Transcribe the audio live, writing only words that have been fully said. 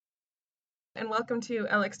And welcome to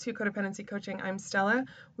LX2 Codependency Coaching. I'm Stella.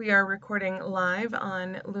 We are recording live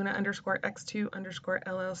on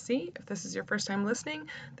Luna_X2_LLC. If this is your first time listening,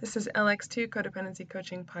 this is LX2 Codependency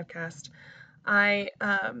Coaching Podcast. I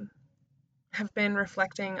have been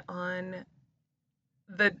reflecting on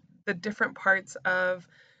the different parts of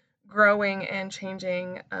growing and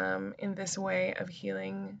changing in this way of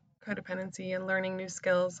healing codependency and learning new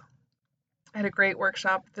skills. I had a great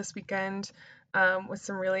workshop this weekend with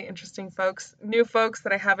some really interesting folks, new folks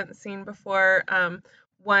that I haven't seen before.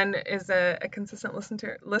 One is a consistent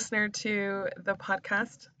listener to the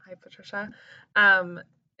podcast. Hi, Patricia. Um,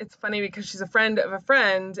 it's funny because she's a friend of a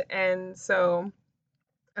friend, and so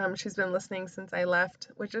she's been listening since I left,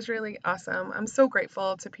 which is really awesome. I'm so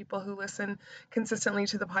grateful to people who listen consistently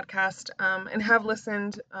to the podcast and have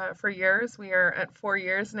listened for years. We are at 4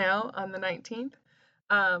 years now on the 19th.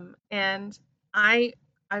 And I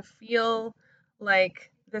I feel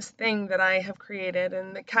like this thing that I have created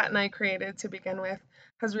and the cat and I created to begin with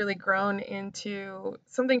has really grown into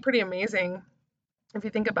something pretty amazing. If you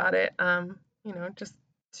think about it, just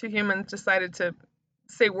two humans decided to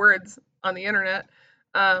say words on the internet.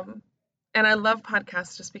 Um, and I love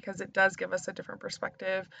podcasts just because it does give us a different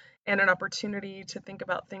perspective and an opportunity to think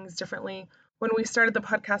about things differently. When we started the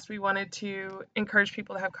podcast, we wanted to encourage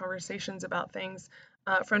people to have conversations about things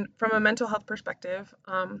from a mental health perspective.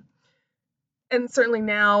 And certainly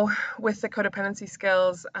now with the codependency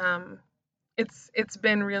skills, it's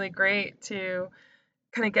been really great to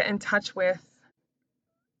kind of get in touch with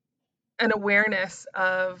an awareness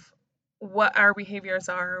of what our behaviors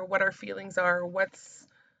are, what our feelings are, what's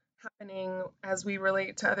happening as we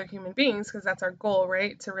relate to other human beings, because that's our goal,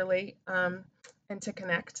 right? To relate and to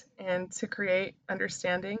connect and to create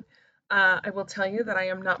understanding. I will tell you that I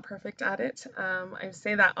am not perfect at it. I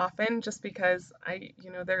say that often just because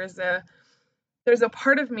there's a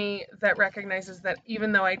part of me that recognizes that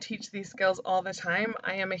even though I teach these skills all the time,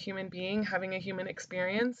 I am a human being having a human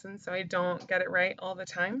experience, and so I don't get it right all the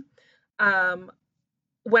time. Um,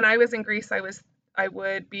 when I was in Greece, I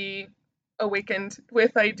would be awakened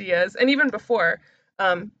with ideas, and even before.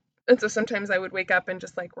 And so sometimes I would wake up and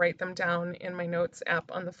just like write them down in my notes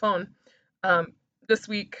app on the phone. This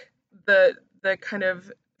week, the kind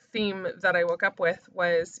of theme that I woke up with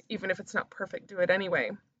was even if it's not perfect, do it anyway.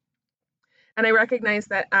 And I recognize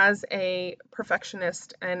that as a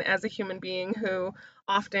perfectionist and as a human being who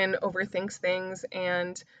often overthinks things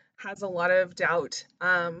and has a lot of doubt,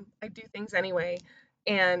 I do things anyway.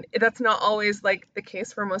 And that's not always like the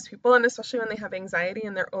case for most people. And especially when they have anxiety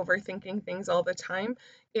and they're overthinking things all the time,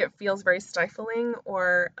 it feels very stifling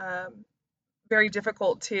or very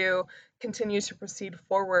difficult to continue to proceed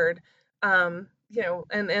forward. And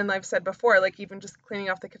I've said before, like even just cleaning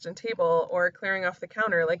off the kitchen table or clearing off the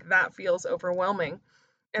counter, like that feels overwhelming.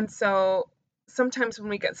 And so sometimes when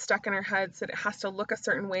we get stuck in our heads that it has to look a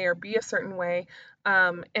certain way or be a certain way,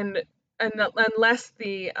 and unless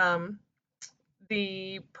the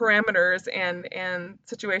parameters and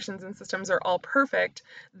situations and systems are all perfect,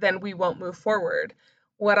 then we won't move forward.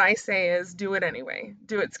 What I say is do it anyway.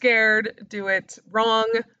 Do it scared, do it wrong,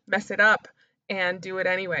 mess it up, and do it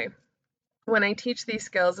anyway. When I teach these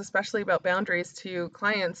skills, especially about boundaries to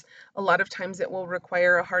clients, a lot of times it will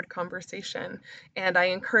require a hard conversation. And I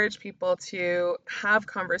encourage people to have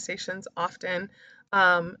conversations often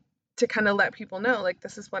to kind of let people know, like,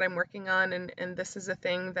 this is what I'm working on, and this is a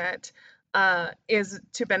thing that is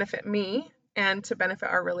to benefit me and to benefit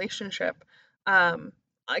our relationship. Um,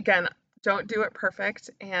 Again, don't do it perfect.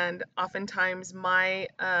 And oftentimes my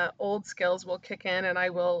old skills will kick in and I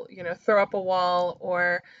will, throw up a wall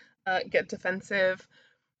or get defensive.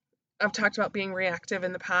 I've talked about being reactive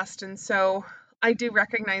in the past. And so I do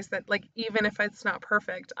recognize that, like, even if it's not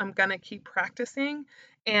perfect, I'm going to keep practicing.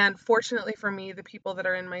 And fortunately for me, the people that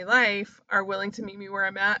are in my life are willing to meet me where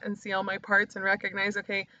I'm at and see all my parts and recognize,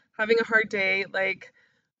 okay, having a hard day, like,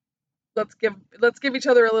 let's give each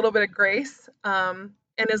other a little bit of grace.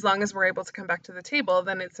 And as long as we're able to come back to the table,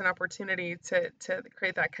 then it's an opportunity to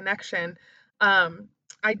create that connection.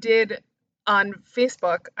 I did on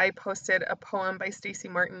Facebook. I posted a poem by Stacey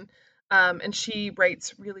Martin, and she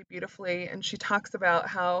writes really beautifully, and she talks about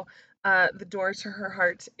how the door to her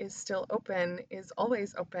heart is still open, is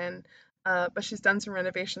always open, but she's done some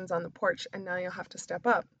renovations on the porch, and now you'll have to step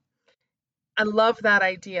up. I love that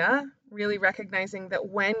idea, really recognizing that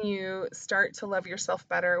when you start to love yourself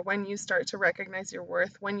better, when you start to recognize your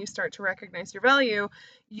worth, when you start to recognize your value,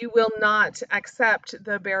 you will not accept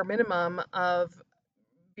the bare minimum of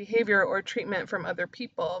behavior or treatment from other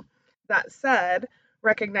people. That said,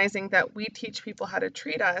 recognizing that we teach people how to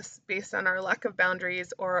treat us based on our lack of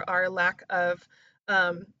boundaries or our lack of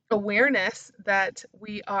awareness that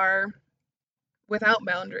we are without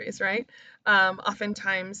boundaries, right?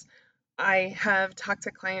 Oftentimes, I have talked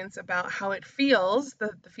to clients about how it feels,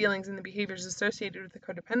 the feelings and the behaviors associated with the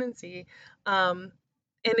codependency, and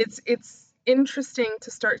it's interesting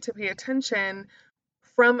to start to pay attention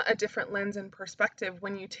from a different lens and perspective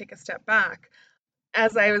when you take a step back.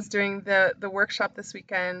 As I was doing the workshop this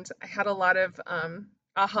weekend, I had a lot of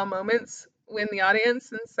aha moments in the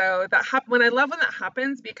audience, and so when I love when that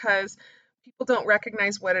happens because people don't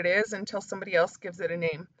recognize what it is until somebody else gives it a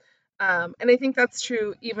name. And I think that's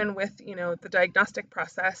true even with the diagnostic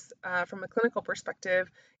process from a clinical perspective.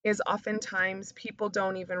 Is oftentimes people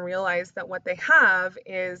don't even realize that what they have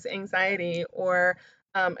is anxiety or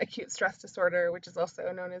acute stress disorder, which is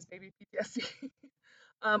also known as baby PTSD.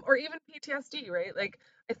 Or even PTSD, right? Like,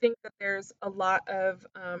 I think that there's a lot of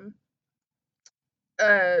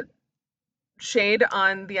uh, shade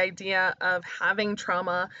on the idea of having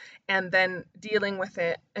trauma and then dealing with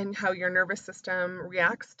it and how your nervous system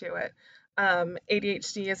reacts to it.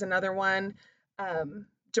 ADHD is another one.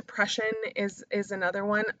 Depression is another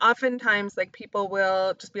one. Oftentimes, like people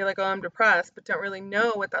will just be like, "Oh, I'm depressed," but don't really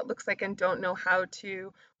know what that looks like and don't know how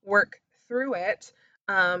to work through it.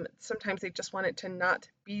 Sometimes they just want it to not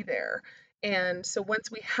be there. And so once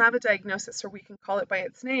we have a diagnosis or we can call it by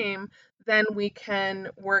its name, then we can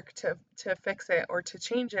work to fix it or to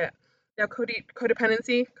change it. Now,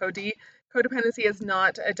 codependency is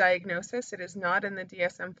not a diagnosis. It is not in the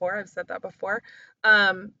DSM-4. I've said that before,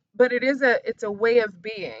 but it's a way of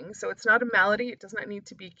being. So it's not a malady. It does not need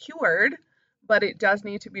to be cured, but it does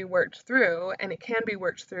need to be worked through, and it can be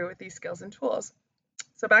worked through with these skills and tools.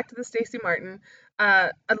 So back to the Stacey Martin.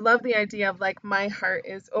 I love the idea of like my heart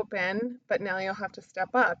is open, but now you'll have to step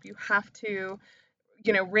up. You have to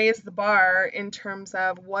raise the bar in terms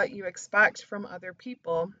of what you expect from other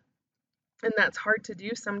people. And that's hard to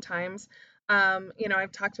do sometimes.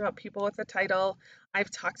 I've talked about people with a title. I've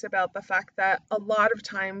talked about the fact that a lot of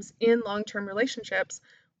times in long term relationships,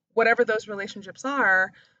 whatever those relationships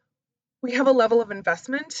are, we have a level of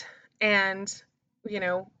investment and, you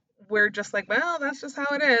know, we're just like, well, that's just how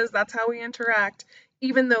it is. That's how we interact,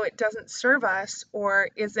 even though it doesn't serve us or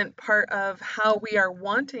isn't part of how we are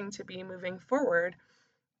wanting to be moving forward.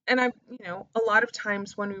 And a lot of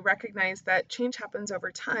times when we recognize that change happens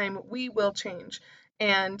over time, we will change.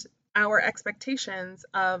 And our expectations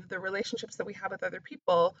of the relationships that we have with other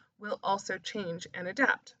people will also change and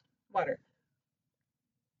adapt. Water.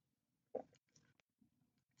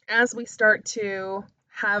 As we start to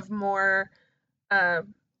have more uh,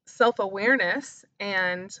 self awareness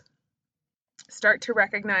and start to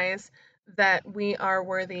recognize that we are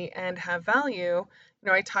worthy and have value,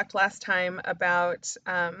 I talked last time about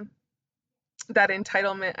that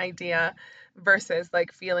entitlement idea versus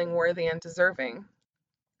like feeling worthy and deserving.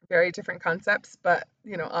 Very different concepts, but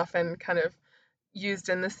often kind of used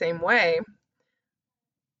in the same way.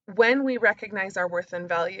 When we recognize our worth and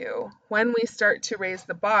value, when we start to raise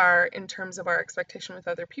the bar in terms of our expectation with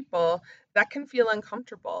other people, that can feel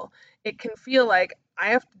uncomfortable. It can feel like I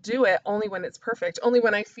have to do it only when it's perfect, only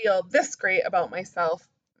when I feel this great about myself.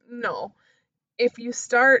 No, if you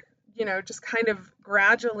start, just kind of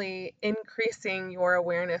gradually increasing your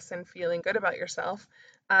awareness and feeling good about yourself,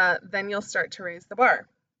 then you'll start to raise the bar.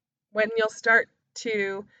 When you'll start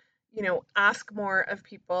to, ask more of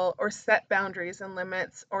people or set boundaries and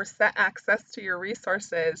limits or set access to your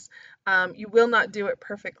resources, you will not do it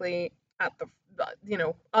perfectly at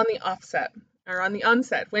on the offset or on the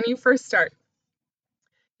onset. When you first start,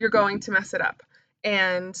 you're going to mess it up.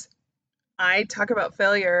 And I talk about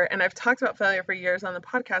failure, and I've talked about failure for years on the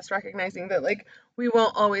podcast, recognizing that like we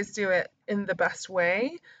won't always do it in the best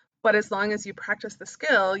way, but as long as you practice the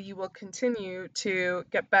skill, you will continue to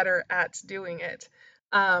get better at doing it.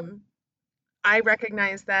 I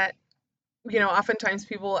recognize that oftentimes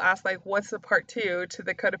people will ask like, "What's the part two to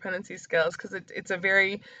the codependency skills?" Because it's a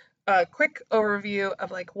very quick overview of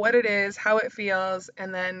like what it is, how it feels,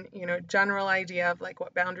 and then general idea of like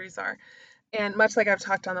what boundaries are. And much like I've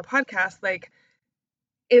talked on the podcast, like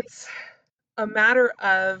it's a matter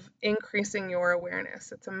of increasing your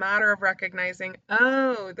awareness. It's a matter of recognizing,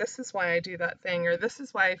 oh, this is why I do that thing, or this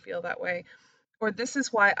is why I feel that way, or this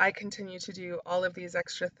is why I continue to do all of these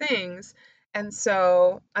extra things. And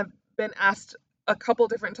so I've been asked a couple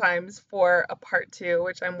different times for a part two,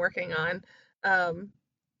 which I'm working on. Um,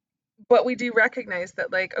 but we do recognize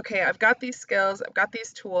that, like, okay, I've got these skills, I've got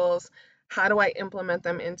these tools. How do I implement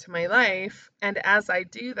them into my life? And as I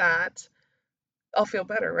do that, I'll feel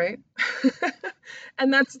better, right?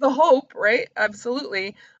 And that's the hope, right?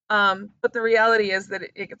 Absolutely. But the reality is that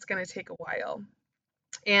it's going to take a while.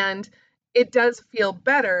 And it does feel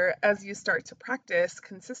better as you start to practice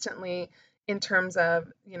consistently in terms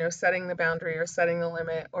of, setting the boundary or setting the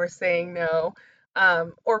limit or saying no,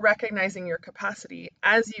 or recognizing your capacity.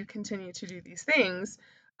 As you continue to do these things,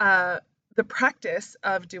 uh, the practice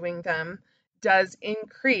of doing them does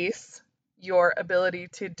increase your ability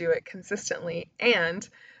to do it consistently. And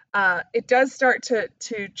it does start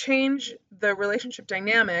to change the relationship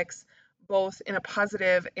dynamics, both in a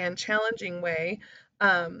positive and challenging way.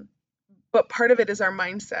 Um, but part of it is our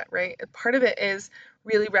mindset, right? Part of it is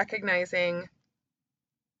really recognizing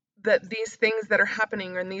that these things that are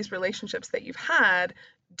happening in these relationships that you've had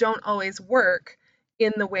don't always work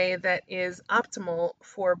in the way that is optimal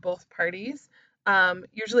for both parties.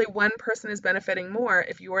 Usually, one person is benefiting more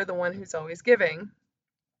if you're the one who's always giving,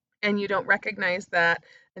 and you don't recognize that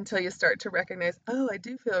until you start to recognize, oh, I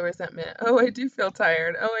do feel resentment. Oh, I do feel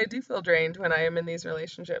tired. Oh, I do feel drained when I am in these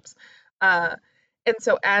relationships. Uh, and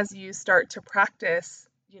so as you start to practice,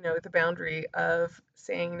 the boundary of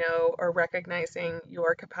saying no or recognizing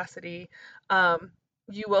your capacity,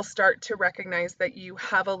 you will start to recognize that you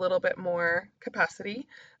have a little bit more capacity.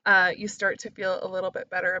 You start to feel a little bit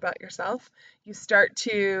better about yourself. You start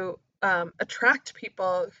to attract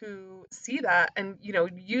people who see that and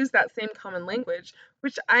use that same common language,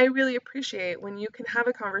 which I really appreciate when you can have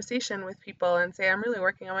a conversation with people and say, I'm really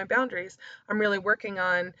working on my boundaries. I'm really working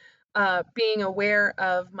on being aware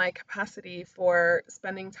of my capacity for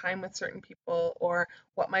spending time with certain people, or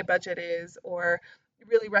what my budget is, or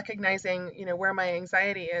really recognizing where my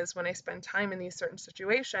anxiety is when I spend time in these certain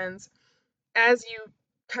situations. As you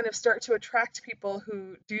kind of start to attract people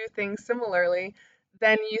who do things similarly,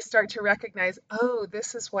 then you start to recognize, oh,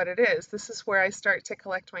 this is what it is. This is where I start to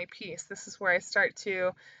collect my peace. This is where I start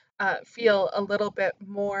to feel a little bit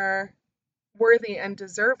more worthy and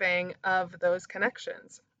deserving of those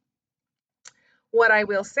connections. What I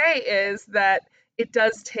will say is that it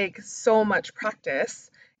does take so much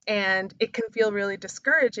practice, and it can feel really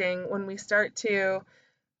discouraging when we start to,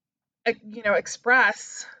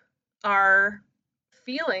 express our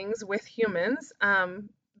feelings with humans,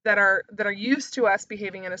 that are used to us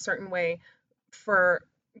behaving in a certain way for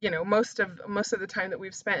most of the time that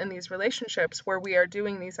we've spent in these relationships, where we are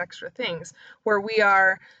doing these extra things, where we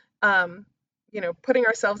are um, putting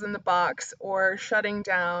ourselves in the box, or shutting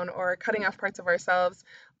down, or cutting off parts of ourselves,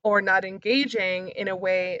 or not engaging in a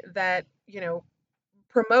way that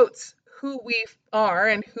promotes who we are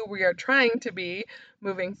and who we are trying to be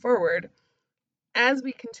moving forward. As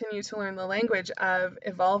we continue to learn the language of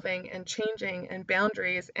evolving and changing and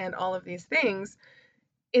boundaries and all of these things,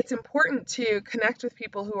 it's important to connect with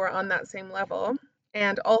people who are on that same level,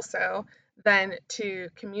 and also then to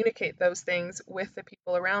communicate those things with the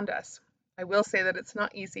people around us. I will say that it's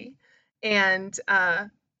not easy. And,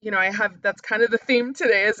 I have, that's kind of the theme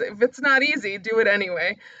today, is if it's not easy, do it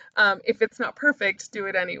anyway. If it's not perfect, do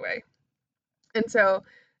it anyway. And so,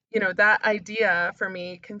 that idea for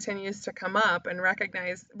me continues to come up, and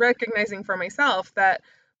recognizing for myself that,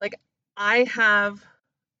 like, I have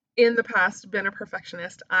in the past been a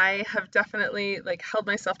perfectionist. I have definitely, like, held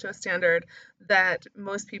myself to a standard that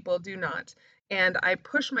most people do not. And I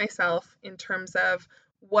push myself in terms of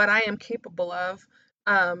what I am capable of,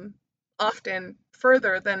 um, often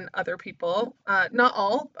further than other people. Not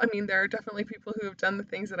all. I mean, there are definitely people who have done the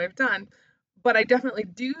things that I've done, but I definitely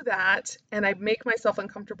do that, and I make myself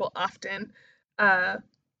uncomfortable often. Uh,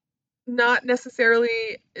 Not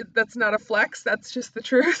necessarily, that's not a flex, that's just the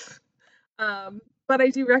truth. But I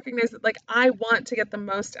do recognize that, like, I want to get the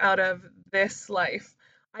most out of this life.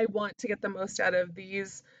 I want to get the most out of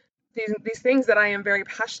these things that I am very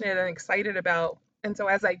passionate and excited about. And so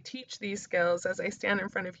as I teach these skills, as I stand in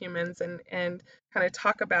front of humans and kind of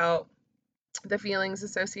talk about the feelings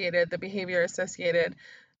associated, the behavior associated,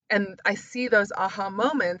 and I see those aha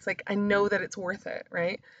moments, like, I know that it's worth it,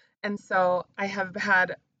 right? And so I have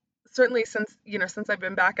had, certainly since I've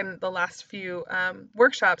been back in the last few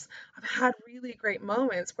workshops, I've had really great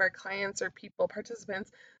moments where clients or people,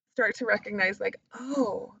 participants, start to recognize, like,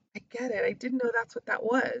 oh, I get it. I didn't know that's what that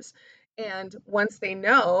was. And once they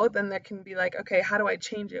know, then there can be like, okay, how do I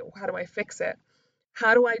change it? How do I fix it?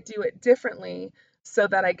 How do I do it differently so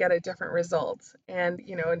that I get a different result? And,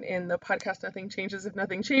 in the podcast, Nothing Changes If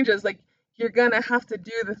Nothing Changes, like, you're going to have to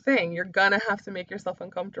do the thing. You're going to have to make yourself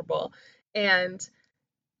uncomfortable. And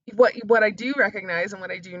what I do recognize and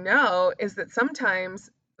what I do know is that sometimes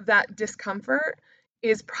that discomfort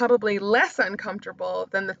is probably less uncomfortable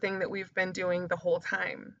than the thing that we've been doing the whole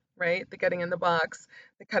time, right? The getting in the box,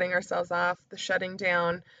 the cutting ourselves off, the shutting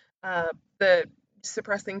down, uh, the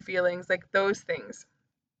suppressing feelings, like those things.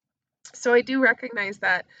 So I do recognize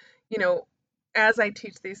that, you know, as I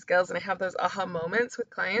teach these skills and I have those aha moments with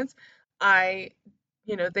clients, I,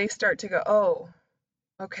 they start to go, oh,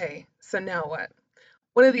 okay, so now what?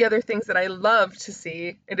 One of the other things that I love to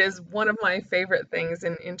see, it is one of my favorite things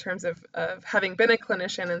in terms of having been a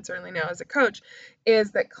clinician and certainly now as a coach,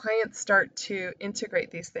 is that clients start to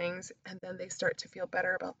integrate these things and then they start to feel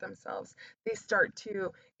better about themselves. They start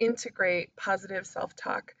to integrate positive self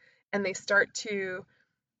talk and they start to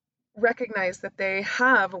recognize that they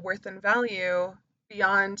have a worth and value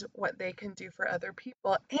beyond what they can do for other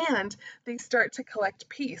people. And they start to collect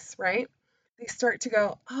peace, right? They start to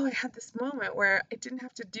go, oh, I had this moment where I didn't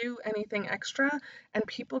have to do anything extra, and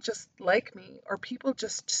people just like me, or people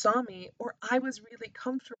just saw me, or I was really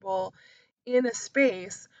comfortable in a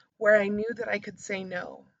space where I knew that I could say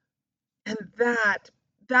no. And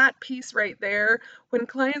that piece right there, when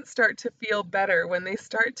clients start to feel better, when they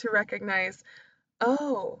start to recognize,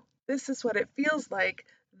 oh, this is what it feels like.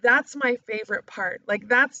 That's my favorite part. Like,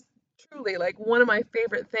 that's truly like one of my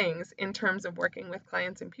favorite things in terms of working with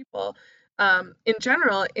clients and people in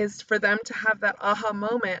general is for them to have that aha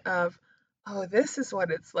moment of, oh, this is what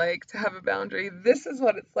it's like to have a boundary. This is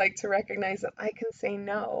what it's like to recognize that I can say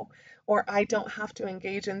no, or I don't have to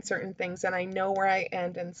engage in certain things and I know where I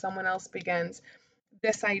end and someone else begins.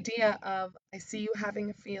 This idea of, I see you having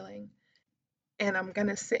a feeling and I'm going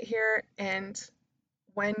to sit here and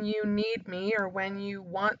when you need me or when you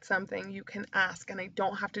want something, you can ask, and I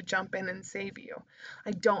don't have to jump in and save you.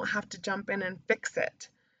 I don't have to jump in and fix it.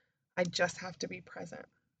 I just have to be present.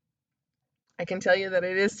 I can tell you that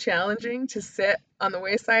it is challenging to sit on the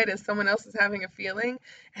wayside as someone else is having a feeling,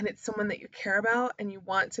 and it's someone that you care about and you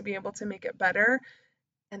want to be able to make it better,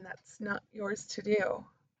 and that's not yours to do.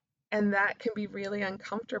 And that can be really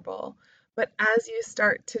uncomfortable. But as you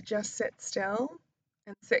start to just sit still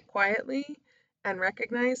and sit quietly and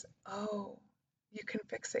recognize, oh, you can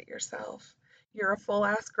fix it yourself. You're a full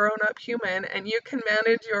ass grown up human and you can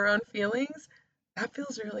manage your own feelings. That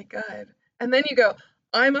feels really good. And then you go,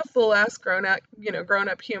 I'm a full ass grown up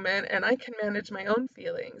human and I can manage my own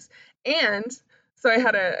feelings. And so I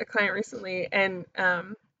had a client recently and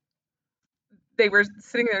they were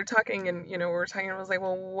sitting there talking and we were talking and I was like,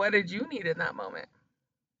 well, what did you need in that moment?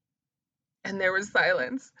 And there was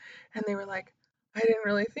silence. And they were like, I didn't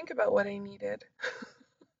really think about what I needed.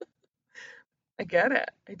 I get it.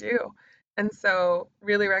 I do. And so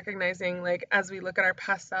really recognizing like as we look at our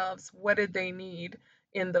past selves, what did they need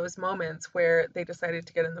in those moments where they decided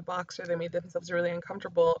to get in the box or they made themselves really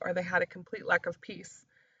uncomfortable or they had a complete lack of peace.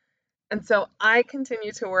 And so I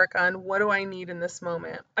continue to work on what do I need in this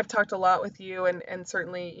moment. I've talked a lot with you and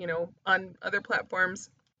certainly, on other platforms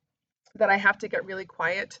that I have to get really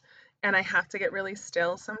quiet and I have to get really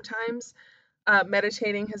still sometimes.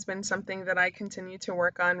 Meditating has been something that I continue to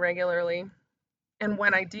work on regularly. And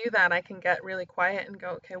when I do that, I can get really quiet and go,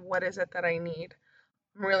 okay, what is it that I need?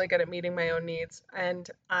 I'm really good at meeting my own needs. And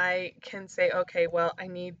I can say, okay, well, I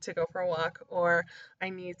need to go for a walk, or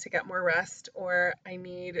I need to get more rest, or I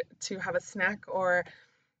need to have a snack, or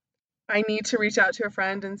I need to reach out to a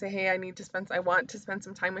friend and say, hey, I want to spend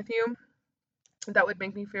some time with you. That would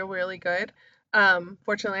make me feel really good.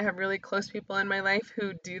 Fortunately, I have really close people in my life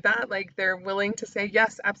who do that. Like they're willing to say,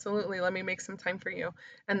 yes, absolutely, let me make some time for you.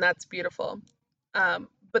 And that's beautiful.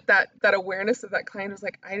 But that awareness of that client was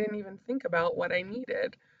like, I didn't even think about what I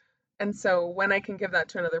needed. And so when I can give that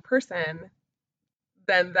to another person,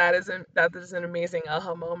 then that is an amazing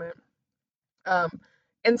aha moment. Um,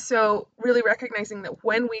 and so really recognizing that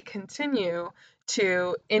when we continue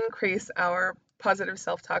to increase our positive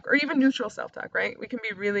self-talk or even neutral self-talk, right? We can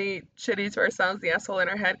be really shitty to ourselves. The asshole in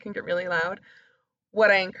our head can get really loud.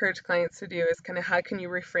 What I encourage clients to do is kind of how can you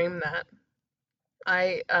reframe that?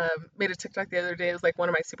 I made a TikTok the other day. It was like one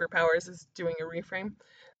of my superpowers is doing a reframe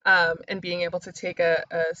and being able to take a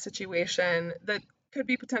situation that could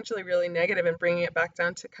be potentially really negative and bringing it back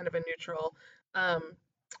down to kind of um,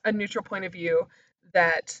 a neutral point of view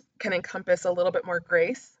that can encompass a little bit more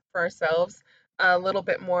grace for ourselves, a little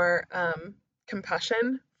bit more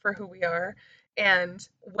compassion for who we are. And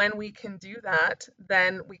when we can do that,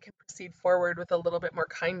 then we can proceed forward with a little bit more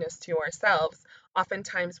kindness to ourselves.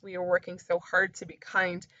 Oftentimes, we are working so hard to be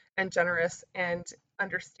kind and generous and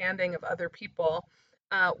understanding of other people.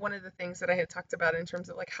 One of the things that I had talked about in terms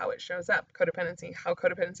of like how it shows up, how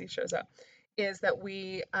codependency shows up, is that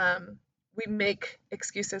we make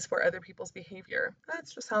excuses for other people's behavior.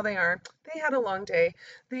 That's just how they are. They had a long day.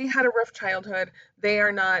 They had a rough childhood. They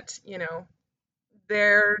are not,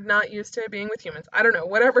 they're not used to being with humans. I don't know,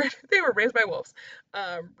 whatever. They were raised by wolves.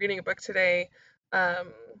 Reading a book today. Um,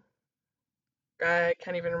 I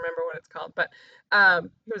can't even remember what it's called, but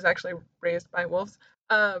he was actually raised by wolves.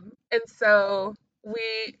 And so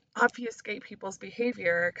we obfuscate people's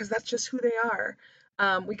behavior because that's just who they are.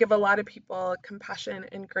 We give a lot of people compassion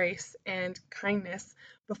and grace and kindness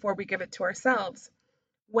before we give it to ourselves.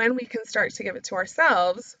 When we can start to give it to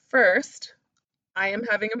ourselves, first, I am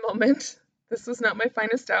having a moment. This was not my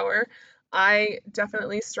finest hour. I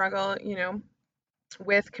definitely struggle,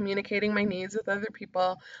 with communicating my needs with other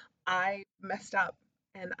people. I messed up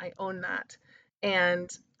and I own that. And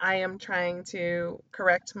I am trying to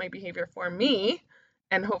correct my behavior for me.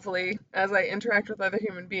 And hopefully, as I interact with other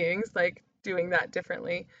human beings, like doing that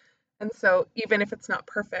differently. And so, even if it's not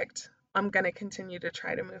perfect, I'm going to continue to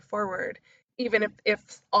try to move forward. Even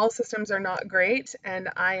if all systems are not great and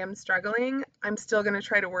I am struggling, I'm still going to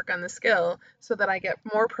try to work on the skill so that I get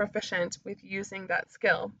more proficient with using that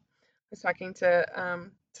skill. Was talking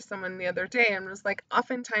to someone the other day and was like,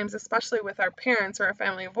 oftentimes, especially with our parents or our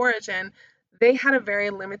family of origin, they had a very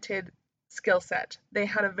limited skill set. They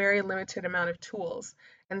had a very limited amount of tools.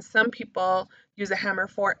 And some people use a hammer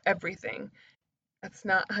for everything. That's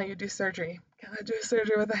not how you do surgery. You cannot do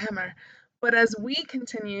surgery with a hammer. But as we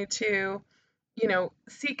continue to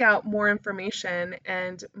seek out more information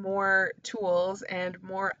and more tools and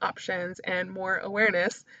more options and more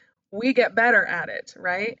awareness, we get better at it,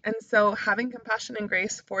 right? And so having compassion and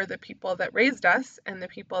grace for the people that raised us and the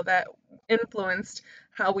people that influenced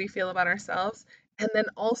how we feel about ourselves, and then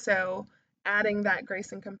also adding that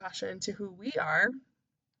grace and compassion to who we are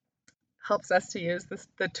helps us to use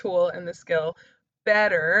the tool and the skill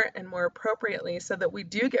better and more appropriately so that we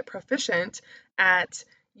do get proficient at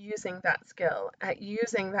using that skill, at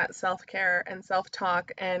using that self care and self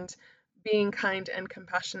talk and being kind and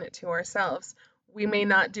compassionate to ourselves. We may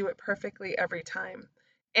not do it perfectly every time.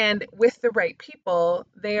 And with the right people,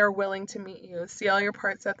 they are willing to meet you, see all your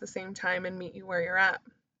parts at the same time, and meet you where you're at.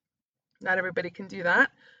 Not everybody can do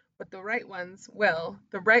that, but the right ones will.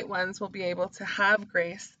 The right ones will be able to have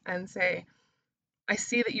grace and say, I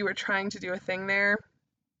see that you were trying to do a thing there.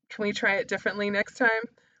 Can we try it differently next time?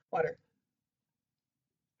 Water.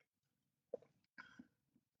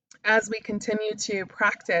 As we continue to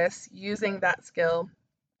practice using that skill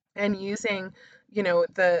and using,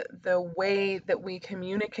 the way that we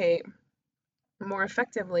communicate more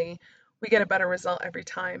effectively, we get a better result every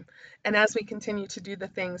time. And as we continue to do the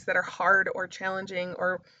things that are hard or challenging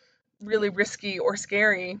or really risky or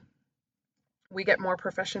scary, we get more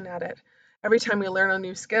proficient at it. Every time we learn a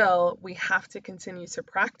new skill, we have to continue to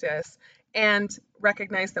practice and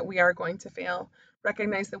recognize that we are going to fail,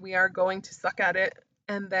 recognize that we are going to suck at it,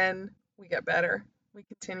 and then we get better. We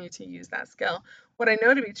continue to use that skill. What I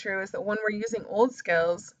know to be true is that when we're using old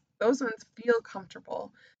skills, those ones feel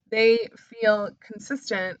comfortable. They feel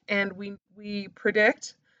consistent, and we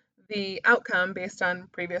predict the outcome based on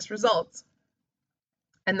previous results.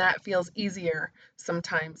 And that feels easier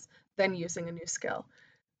sometimes than using a new skill.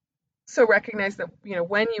 So recognize that,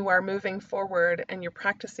 when you are moving forward and you're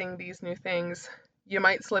practicing these new things, you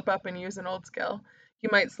might slip up and use an old skill. You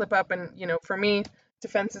might slip up and, for me,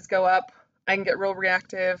 defenses go up. I can get real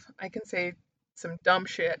reactive. I can say some dumb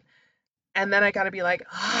shit. And then I got to be like,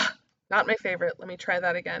 not my favorite. Let me try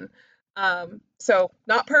that again. So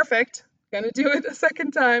not perfect. Gonna do it a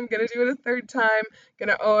second time. Gonna do it a third time.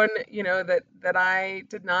 Gonna own, that I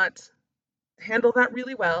did not handle that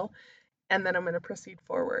really well, and then I'm going to proceed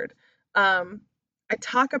forward. I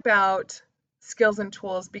talk about skills and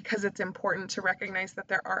tools because it's important to recognize that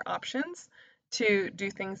there are options to do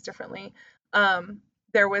things differently.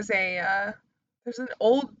 There was there's an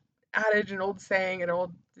old adage, an old saying, an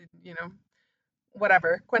old,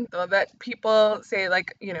 whatever, cuento that people say,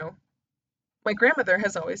 like, my grandmother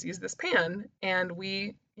has always used this pan, and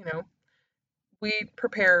we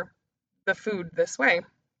prepare the food this way.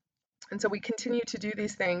 And so we continue to do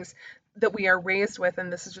these things that we are raised with,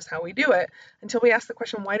 and this is just how we do it, until we ask the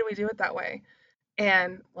question, why do we do it that way?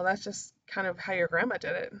 And, well, that's just kind of how your grandma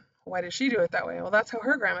did it. Why did she do it that way? Well, that's how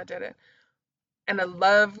her grandma did it. And I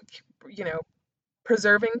love, you know,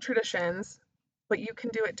 preserving traditions, but you can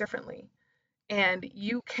do it differently. And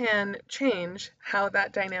you can change how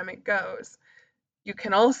that dynamic goes. You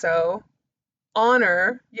can also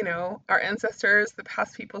honor, our ancestors, the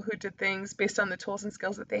past people who did things based on the tools and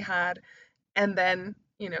skills that they had, and then,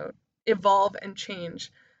 evolve and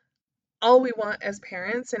change. All we want as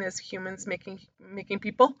parents and as humans making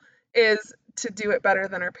people is to do it better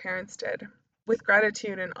than our parents did, with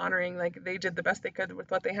gratitude and honoring, like, they did the best they could with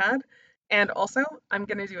what they had. And also, I'm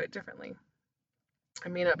going to do it differently. I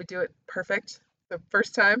may not do it perfect the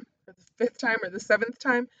first time or the fifth time or the seventh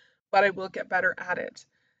time, but I will get better at it.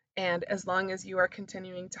 And as long as you are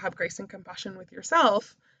continuing to have grace and compassion with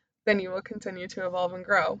yourself, then you will continue to evolve and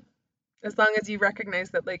grow. As long as you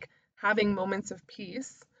recognize that, like, having moments of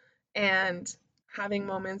peace and having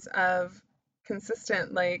moments of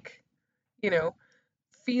consistent, like, you know,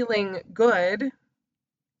 feeling good,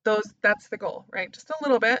 that's the goal, right? Just a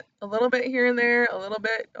little bit here and there, a little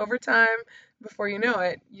bit over time. Before you know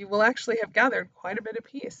it, you will actually have gathered quite a bit of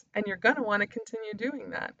peace, and you're going to want to continue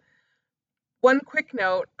doing that. One quick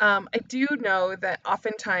note, I do know that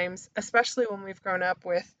oftentimes, especially when we've grown up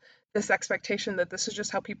with this expectation that this is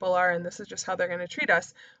just how people are and this is just how they're going to treat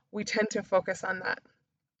us, we tend to focus on that.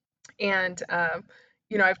 And,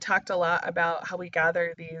 I've talked a lot about how we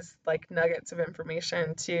gather these like nuggets of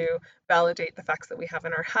information to validate the facts that we have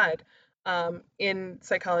in our head. In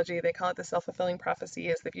psychology, they call it the self-fulfilling prophecy,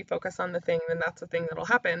 is that if you focus on the thing, then that's the thing that'll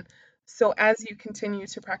happen. So as you continue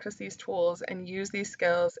to practice these tools and use these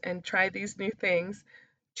skills and try these new things,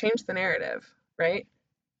 change the narrative, right?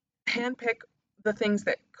 Handpick the things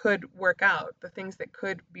that could work out, the things that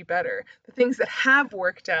could be better, the things that have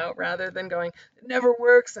worked out rather than going, it never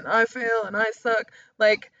works and I fail and I suck.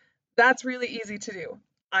 Like, that's really easy to do.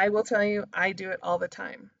 I will tell you, I do it all the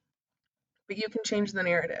time. But you can change the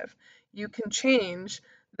narrative. You can change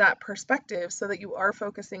that perspective so that you are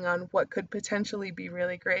focusing on what could potentially be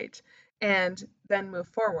really great and then move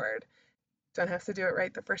forward. Don't have to do it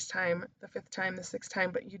right the first time, the fifth time, the sixth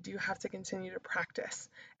time, but you do have to continue to practice.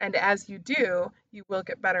 And as you do, you will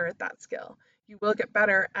get better at that skill. You will get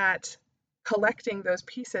better at collecting those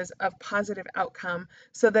pieces of positive outcome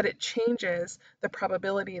so that it changes the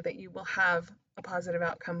probability that you will have a positive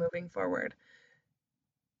outcome moving forward.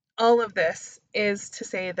 All of this is to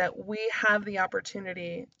say that we have the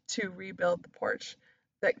opportunity to rebuild the porch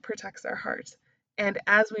that protects our heart. And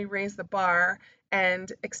as we raise the bar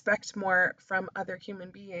and expect more from other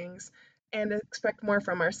human beings and expect more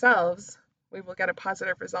from ourselves, we will get a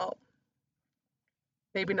positive result.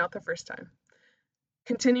 Maybe not the first time.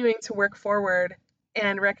 Continuing to work forward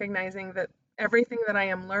and recognizing that everything that I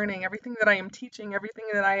am learning, everything that I am teaching, everything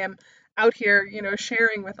that I am out here,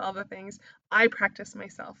 sharing with all the things, I practice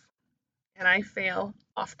myself. And I fail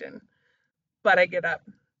often, but I get up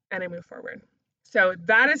and I move forward. So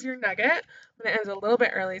that is your nugget. I'm going to end a little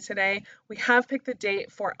bit early today. We have picked the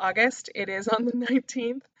date for August. It is on the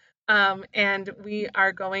 19th. And we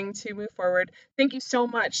are going to move forward. Thank you so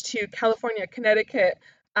much to California, Connecticut,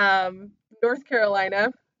 North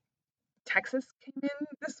Carolina. Texas came in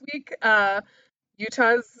this week.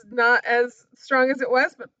 Utah's not as strong as it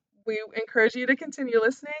was, but we encourage you to continue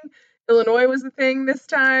listening. Illinois was the thing this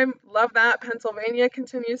time. Love that. Pennsylvania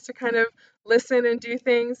continues to kind of listen and do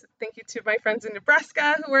things. Thank you to my friends in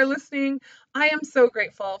Nebraska who are listening. I am so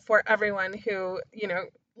grateful for everyone who,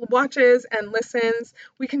 watches and listens.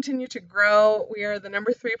 We continue to grow. We are the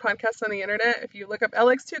number 3 podcast on the internet. If you look up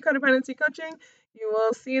LX2 Codependency Coaching, you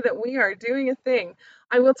will see that we are doing a thing.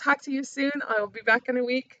 I will talk to you soon. I will be back in a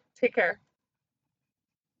week. Take care.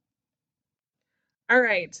 All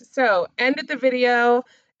right, so ended the video,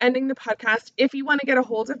 ending the podcast. If you want to get a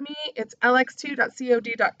hold of me, it's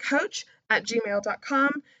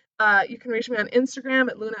lx2.cod.coach@gmail.com. You can reach me on Instagram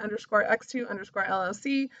at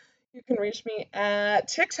Luna_X2_LLC. You can reach me at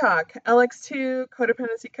TikTok, LX2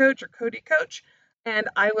 Codependency Coach or Cody Coach. And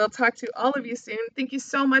I will talk to all of you soon. Thank you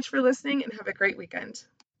so much for listening and have a great weekend.